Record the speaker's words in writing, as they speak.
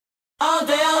All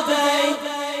day, all day.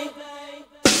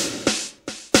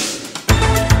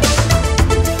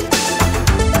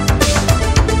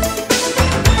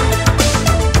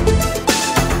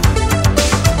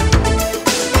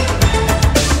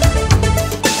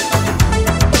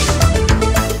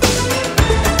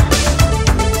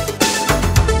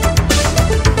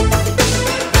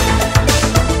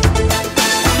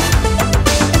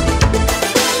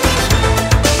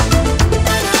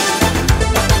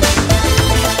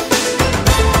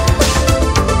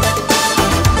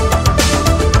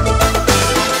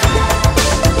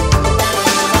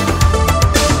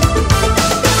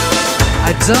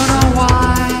 I don't know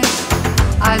why,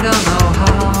 I don't know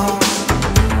how.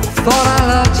 Thought I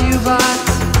loved you but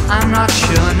I'm not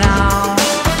sure now.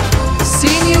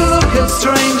 Seen you look at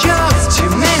strangers too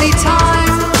many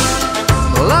times.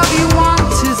 The love you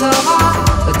want is of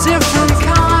a different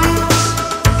kind.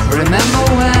 Remember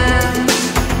when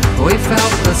we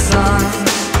felt the sun,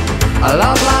 a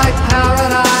love like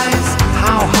paradise,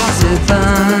 how hot it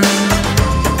burned.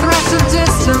 Threat of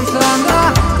distant thunder,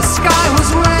 the sky was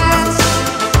red.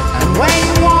 When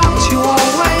you walked, you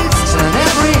always turn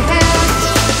every head.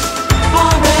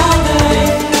 All day, all day.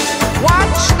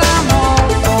 Watch them all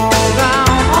fall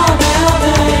down. All day, all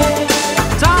day.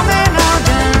 Domino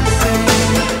dancing.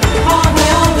 All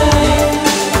day, all day.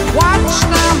 Watch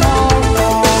them all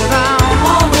fall down.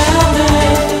 All day, all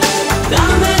day.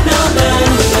 Domino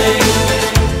dancing.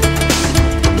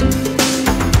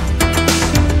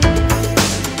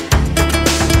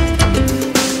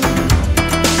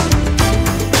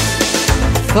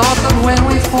 Thought that when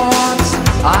we fought,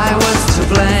 I was to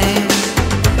blame.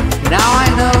 Now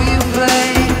I know you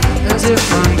play a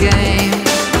different game.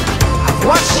 I've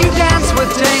watched you dance with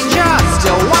danger,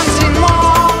 still wanting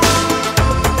more.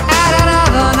 Add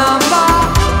another number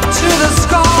to the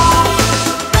score.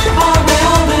 All day,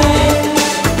 all day.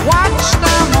 Watch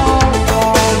them all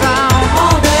fall down.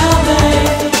 All day, all day.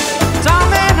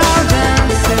 Domino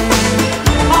dancing.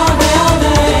 All day, all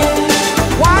day.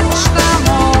 Watch them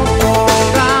all fall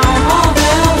down. All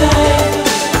day, all day.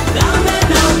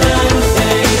 Domino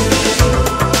dancing.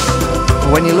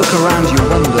 When you look around you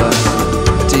wonder,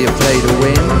 do you play to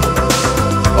win?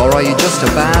 Or are you just a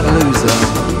bad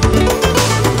loser?